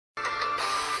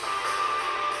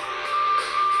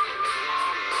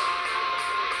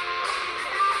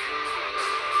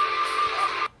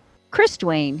Chris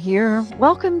Dwayne here.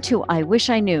 Welcome to I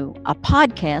Wish I Knew, a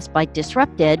podcast by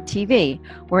Disrupt Ed TV,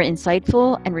 where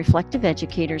insightful and reflective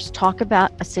educators talk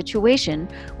about a situation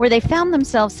where they found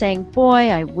themselves saying, boy,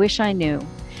 I wish I knew.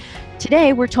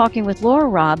 Today, we're talking with Laura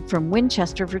Robb from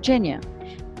Winchester, Virginia.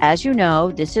 As you know,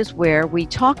 this is where we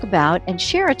talk about and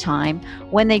share a time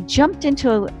when they jumped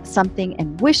into something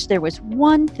and wished there was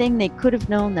one thing they could have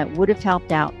known that would have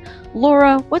helped out.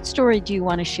 Laura, what story do you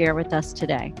want to share with us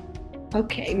today?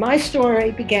 Okay, my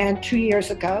story began 2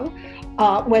 years ago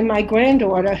when my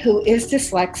granddaughter, who is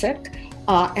dyslexic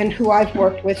and who I've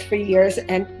worked with for years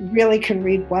and really can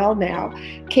read well now,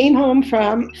 came home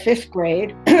from 5th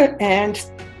grade and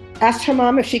asked her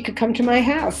mom if she could come to my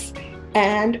house.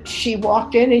 And she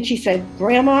walked in and she said,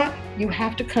 "Grandma, you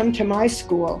have to come to my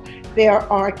school. There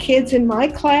are kids in my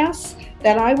class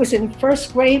that I was in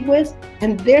 1st grade with,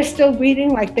 and they're still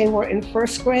reading like they were in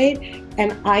 1st grade,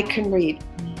 and I can read.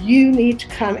 You need to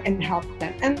come and help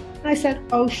them." And I said,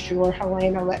 "Oh, sure,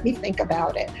 Helena, let me think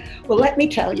about it." Well, let me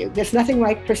tell you, there's nothing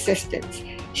like persistence.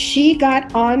 She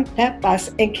got on that bus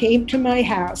and came to my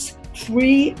house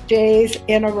 3 days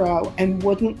in a row and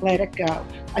wouldn't let it go.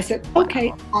 I said,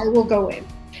 "Okay, I will go in."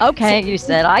 Okay, so, you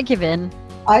said, I give in.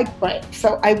 Right.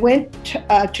 So I went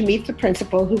to meet the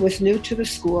principal, who was new to the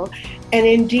school. And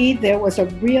indeed, there was a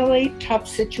really tough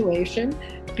situation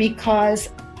because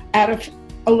out of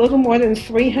a little more than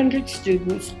 300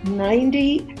 students,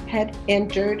 90 had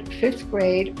entered 5th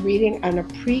grade reading on a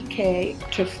pre-K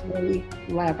to 3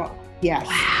 level. Yes.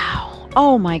 Wow.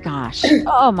 Oh my gosh.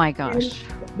 Oh my gosh. And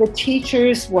the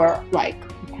teachers were like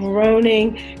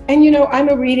groaning. And you know, I'm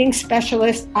a reading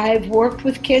specialist. I've worked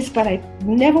with kids, but I've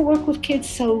never worked with kids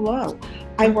so low.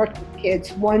 I worked with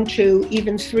kids 1, 2,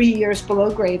 even 3 years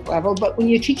below grade level. But when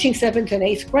you're teaching 7th and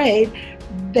 8th grade,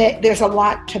 there's a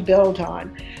lot to build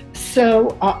on.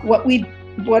 So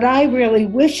what I really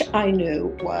wish I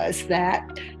knew was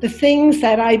that the things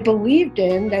that I believed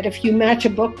in, that if you match a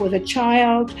book with a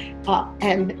child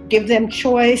and give them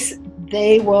choice,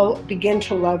 they will begin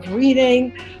to love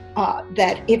reading.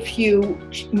 That if you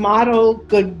model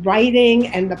good writing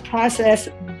and the process,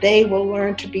 they will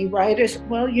learn to be writers.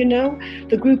 Well, you know,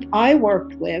 the group I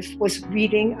worked with was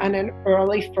reading on an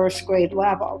early 1st grade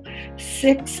level,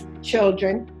 6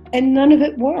 children, and none of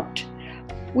it worked.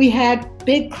 We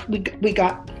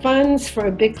got funds for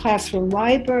a big classroom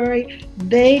library.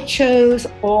 They chose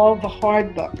all the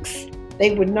hard books.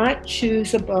 They would not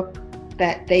choose a book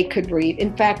that they could read.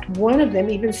 In fact, one of them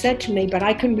even said to me, "But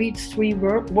I can read 3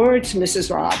 words,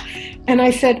 Mrs. Robb." And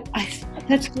I said,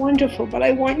 "That's wonderful, but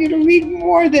I want you to read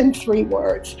more than 3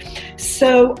 words."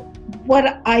 So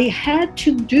what I had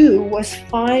to do was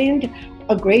find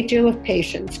a great deal of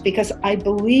patience, because I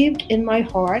believed in my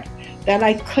heart that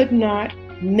I could not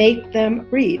make them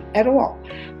read at all.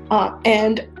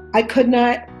 And I could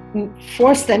not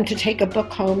force them to take a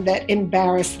book home that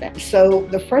embarrassed them. So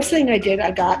the first thing I did,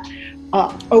 I got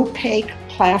opaque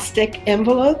plastic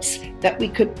envelopes that we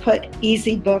could put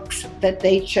easy books that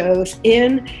they chose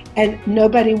in, and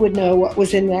nobody would know what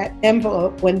was in that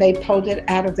envelope when they pulled it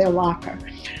out of their locker.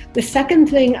 The second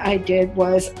thing I did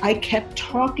was I kept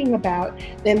talking about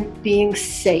them being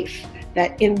safe,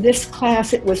 that in this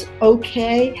class it was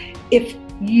okay if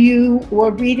you were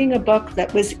reading a book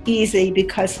that was easy,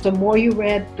 because the more you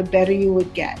read, the better you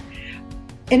would get.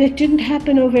 And it didn't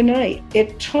happen overnight.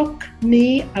 It took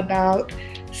me about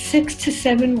 6 to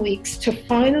 7 weeks to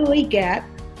finally get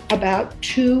about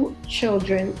 2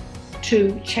 children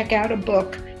to check out a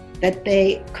book that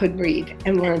they could read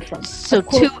and learn from. So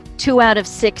two out of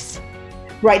 6.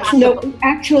 Right. No,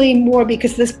 actually more,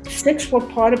 because the 6 were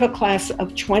part of a class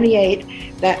of 28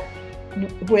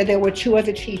 where there were 2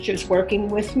 other teachers working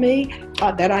with me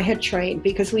that I had trained,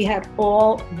 because we had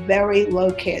all very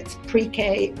low kids.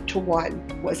 Pre-K to 1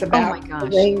 was about the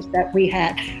range that we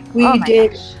had. We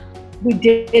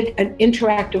did an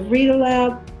interactive read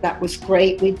aloud. That was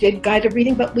great. We did guided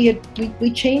reading, but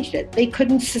we changed it. They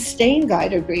couldn't sustain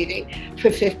guided reading for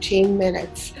 15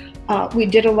 minutes. We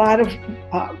did a lot of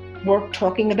work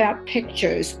talking about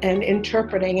pictures and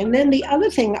interpreting. And then the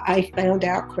other thing I found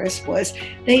out, Chris, was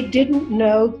they didn't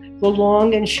know the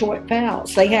long and short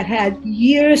vowels. They had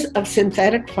years of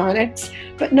synthetic phonics,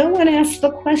 but no one asked the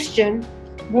question,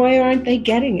 why aren't they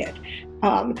getting it?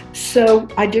 So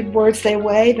I did Words Their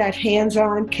Way, that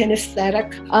hands-on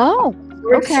kinesthetic. Oh,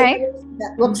 okay.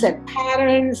 That looks at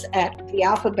patterns, at the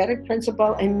alphabetic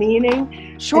principle and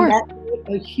meaning. Sure. And that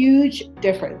made a huge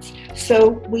difference.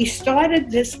 So we started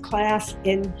this class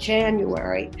in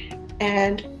January,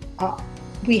 and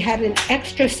we had an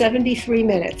extra 73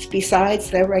 minutes besides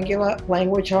their regular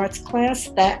language arts class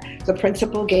that the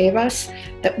principal gave us,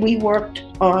 that we worked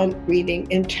on reading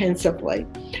intensively.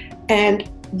 And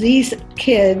these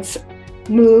kids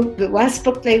moved, the last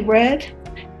book they read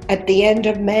at the end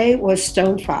of May was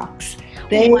Stone Fox.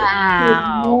 They could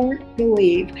not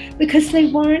believe, because they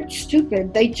weren't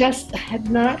stupid. They just had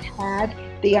not had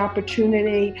the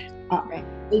opportunity.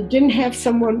 They didn't have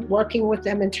someone working with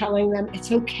them and telling them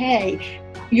it's okay.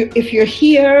 If you're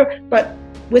here, but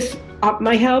with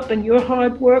my help and your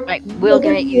hard work, we'll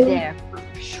get you there.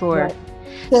 Sure. Right.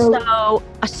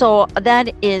 So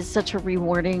that is such a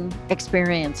rewarding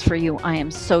experience for you, I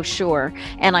am so sure.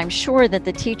 And I'm sure that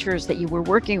the teachers that you were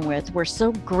working with were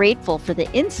so grateful for the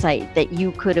insight that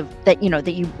you could have, that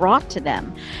you brought to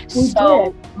them.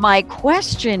 So my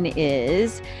question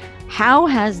is, how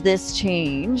has this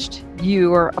changed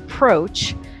your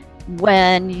approach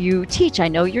when you teach? I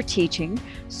know you're teaching.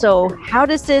 So how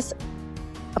does that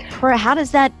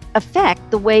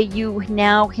affect the way you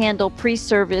now handle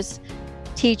pre-service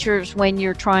teachers when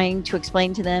you're trying to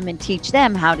explain to them and teach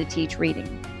them how to teach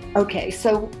reading? Okay,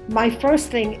 so my first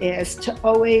thing is to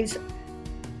always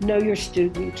know your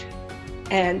student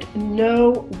and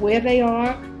know where they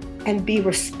are and be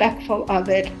respectful of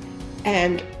it,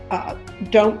 and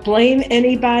don't blame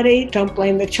anybody. Don't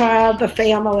blame the child, the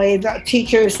family, the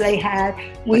teachers they had.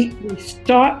 We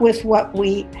start with what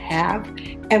we have,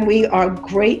 and we are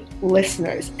great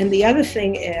listeners. And the other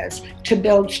thing is to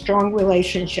build strong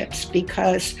relationships,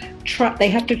 because they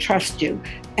have to trust you,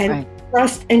 and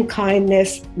trust and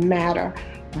kindness matter.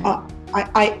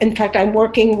 In fact, I'm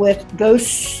working with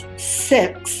those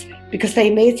 6 because they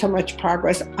made so much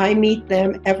progress. I meet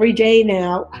them every day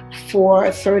now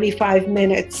for 35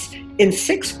 minutes in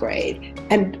 6th grade,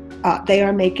 and they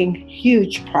are making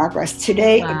huge progress.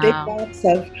 Today, a big box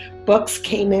of books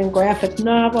came in, graphic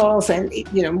novels and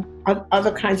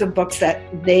other kinds of books that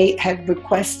they had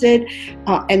requested,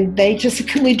 and they just,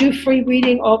 can we do free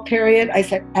reading all period? I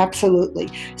said, absolutely.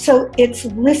 So it's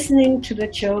listening to the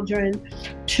children,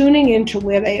 tuning into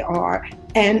where they are,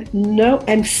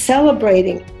 and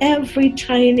celebrating every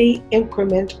tiny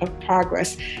increment of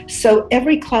progress. So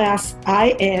every class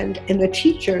I end, and the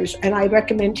teachers, and I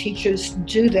recommend teachers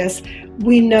do this,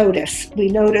 we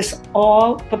notice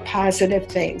all the positive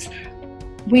things.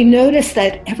 We notice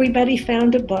that everybody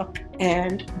found a book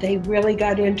and they really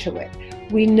got into it.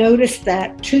 We noticed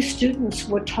that 2 students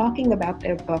were talking about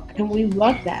their book, and we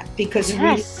love that because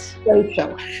we're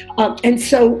social. And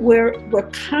so we're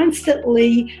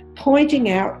constantly pointing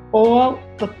out all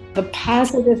the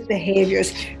positive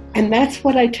behaviors, and that's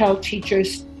what I tell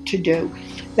teachers to do.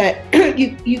 That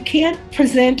you can't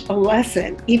present a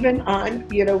lesson, even on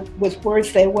with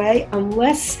words their way,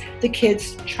 unless the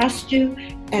kids trust you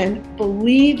and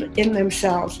believe in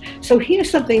themselves. So here's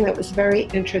something that was very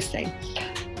interesting.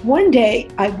 One day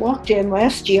I walked in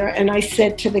last year and I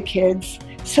said to the kids,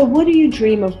 so what do you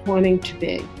dream of wanting to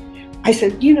be? I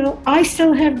said, I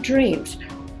still have dreams.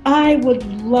 I would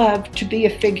love to be a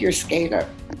figure skater.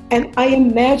 And I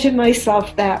imagine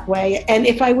myself that way. And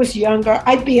if I was younger,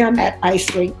 I'd be on that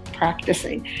ice rink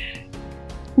practicing.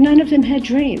 None of them had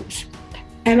dreams.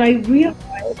 And I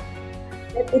realized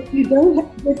that if you don't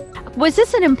have this... Was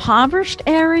this an impoverished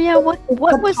area? What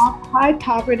was... High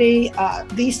poverty.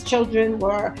 These children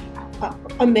were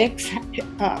a mix,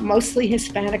 mostly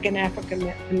Hispanic and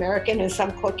African American and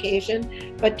some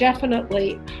Caucasian, but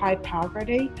definitely high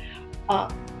poverty.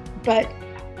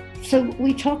 So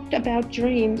we talked about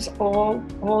dreams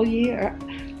all year.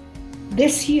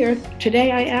 This year,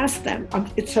 today I asked them,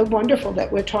 it's so wonderful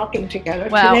that we're talking together.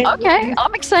 Wow, today, okay,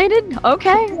 I'm excited, okay.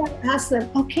 I asked them,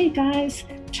 okay guys,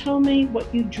 tell me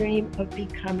what you dream of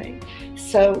becoming.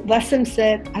 So Lesson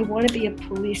said, I want to be a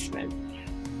policeman.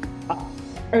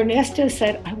 Ernesto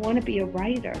said, I want to be a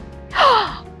writer.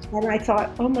 And I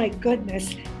thought, oh my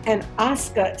goodness. And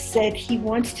Oscar said he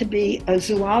wants to be a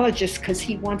zoologist because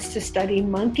he wants to study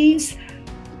monkeys.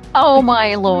 Oh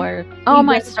my Lord. Oh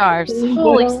my stars.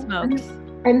 Holy smokes.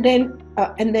 And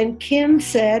then Kim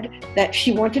said that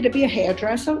she wanted to be a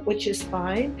hairdresser, which is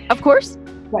fine. Of course.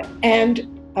 Right. And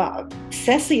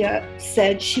Cecia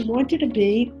said she wanted to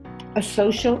be a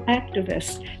social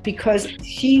activist because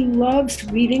she loves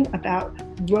reading about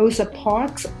Rosa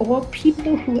Parks or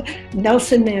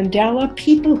Nelson Mandela,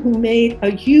 people who made a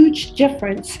huge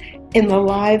difference in the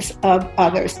lives of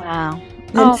others. Wow.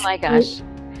 Oh my gosh.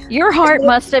 Your heart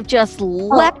must have just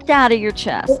leapt out of your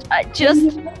chest.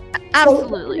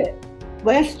 Absolutely. So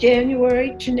last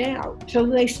January to now, till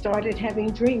they started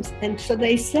having dreams. And so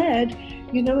they said,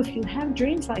 if you have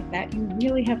dreams like that, you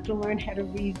really have to learn how to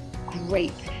read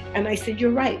great. And I said,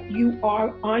 you're right. You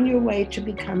are on your way to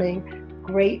becoming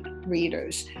great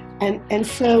readers. And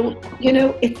so,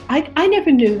 I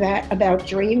never knew that about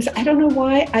dreams. I don't know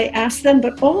why I asked them,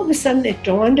 but all of a sudden it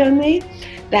dawned on me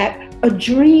that a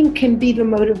dream can be the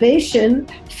motivation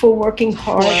for working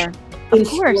hard in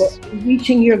school,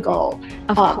 reaching your goal.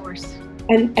 Of course.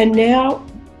 And now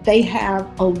they have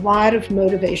a lot of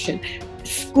motivation.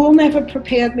 School never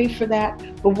prepared me for that.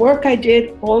 The work I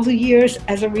did all the years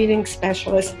as a reading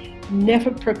specialist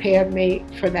never prepared me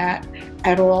for that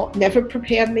at all. Never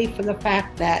prepared me for the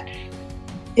fact that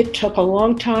it took a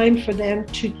long time for them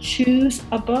to choose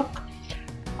a book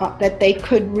that they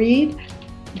could read.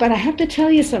 But I have to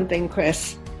tell you something,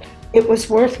 Chris. It was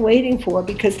worth waiting for,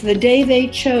 because the day they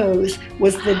chose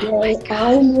was the day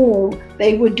I knew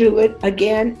they would do it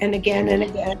again and again and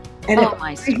again. And if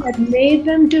I had made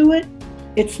them do it,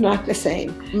 it's not the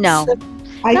same. No. So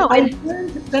I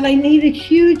learned that I needed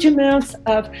huge amounts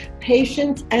of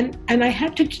patience, and I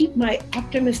had to keep my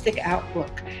optimistic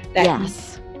outlook.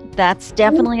 Yes. That's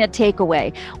definitely a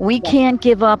takeaway. We can't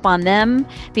give up on them,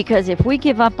 because if we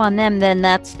give up on them, then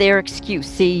that's their excuse.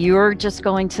 See, you're just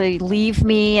going to leave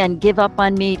me and give up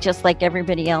on me just like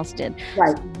everybody else did.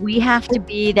 Right. We have to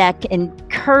be that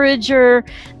encourager,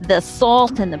 the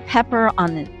salt and the pepper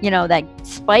on the, that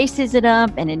spices it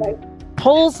up and it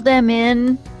pulls them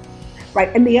in.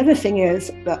 Right. And the other thing is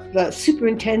the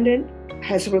superintendent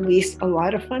has released a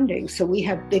lot of funding. So we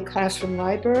have big classroom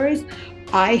libraries.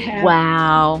 I have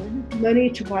money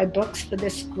to buy books for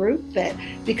this group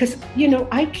because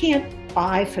I can't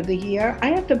buy for the year.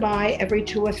 I have to buy every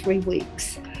 2 or 3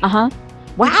 weeks.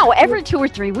 Wow, every 2 or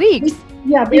 3 weeks.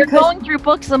 Yeah, they're going through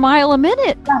books a mile a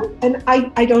minute. Right. And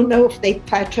I don't know if they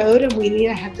plateaued and we need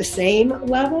to have the same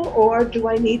level, or do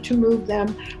I need to move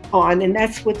them on? And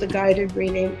that's with the guided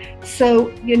reading.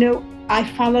 So, I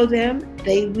follow them.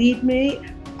 They lead me.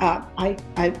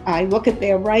 I look at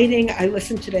their writing, I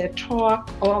listen to their talk.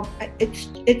 But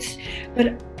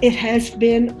it has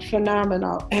been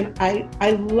phenomenal, and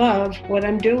I love what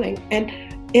I'm doing, and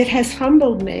it has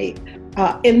humbled me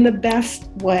in the best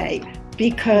way,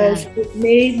 because it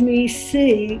made me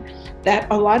see that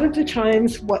a lot of the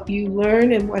times what you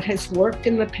learn and what has worked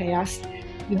in the past,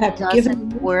 you have to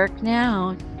work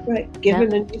now. Right,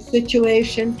 given a new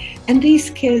situation, and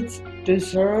these kids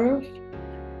deserve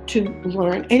to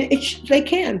learn, and they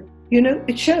can.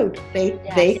 It showed. They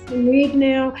can read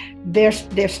now. They're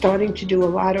starting to do a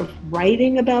lot of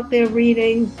writing about their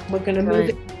reading. We're going to move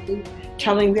into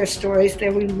telling their stories.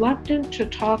 They're reluctant to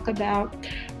talk about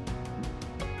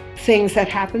things that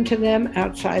happen to them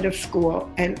outside of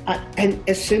school. And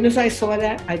as soon as I saw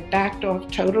that, I backed off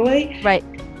totally. Right.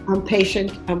 I'm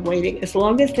patient. I'm waiting. As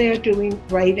long as they're doing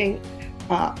writing.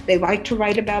 They like to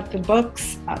write about the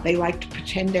books. They like to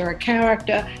pretend they're a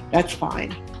character. That's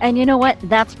fine. And you know what?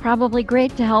 That's probably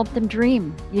great to help them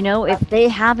dream. If they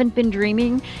haven't been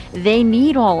dreaming, they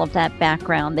need all of that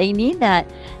background. They need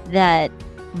that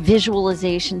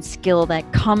visualization skill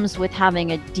that comes with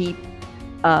having a deep,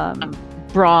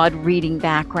 broad reading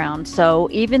background. So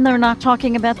even though they're not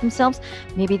talking about themselves,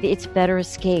 maybe it's better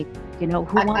escape. Who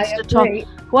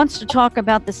wants to talk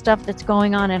about the stuff that's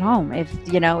going on at home? If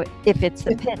it's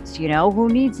the pits, who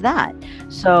needs that?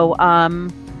 So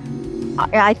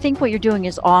I think what you're doing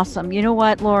is awesome. You know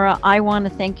what, Laura? I want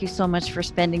to thank you so much for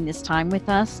spending this time with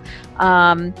us.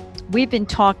 We've been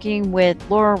talking with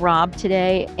Laura Robb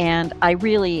today, and I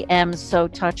really am so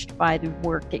touched by the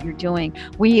work that you're doing.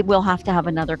 We will have to have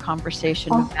another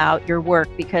conversation about your work,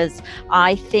 because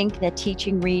I think that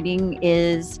teaching reading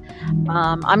is,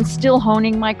 I'm still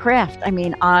honing my craft. I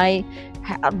mean, I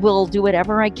will do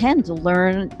whatever I can to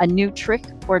learn a new trick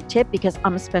or tip, because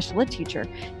I'm a special ed teacher,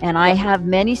 and I have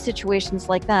many situations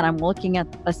like that. I'm looking at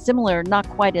a similar, not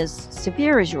quite as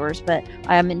severe as yours, but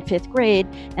I am in 5th grade,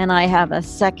 and I have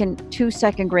 2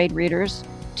 second grade readers,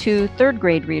 2 third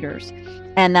grade readers.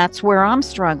 And that's where I'm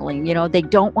struggling. They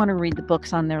don't want to read the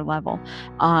books on their level.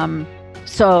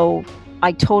 So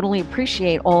I totally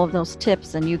appreciate all of those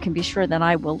tips, and you can be sure that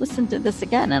I will listen to this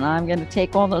again, and I'm going to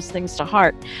take all those things to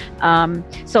heart.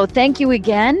 So thank you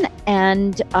again.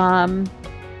 And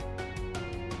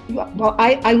well,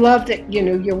 I love that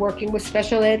you're working with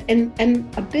special ed, and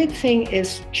a big thing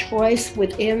is choice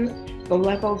within the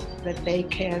levels that they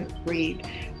can read,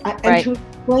 and to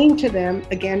explain to them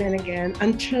again and again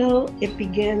until it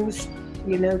begins,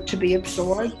 to be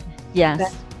absorbed.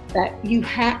 Yes. That you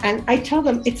have, and I tell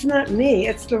them, it's not me,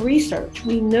 it's the research.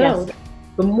 We know that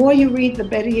the more you read, the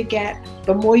better you get.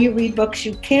 The more you read books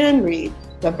you can read,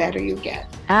 the better you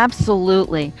get.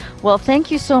 Absolutely. Well, thank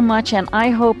you so much. And I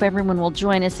hope everyone will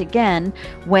join us again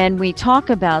when we talk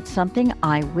about Something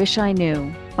I Wish I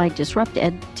Knew by Disrupt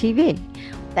Ed TV.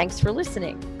 Thanks for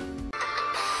listening.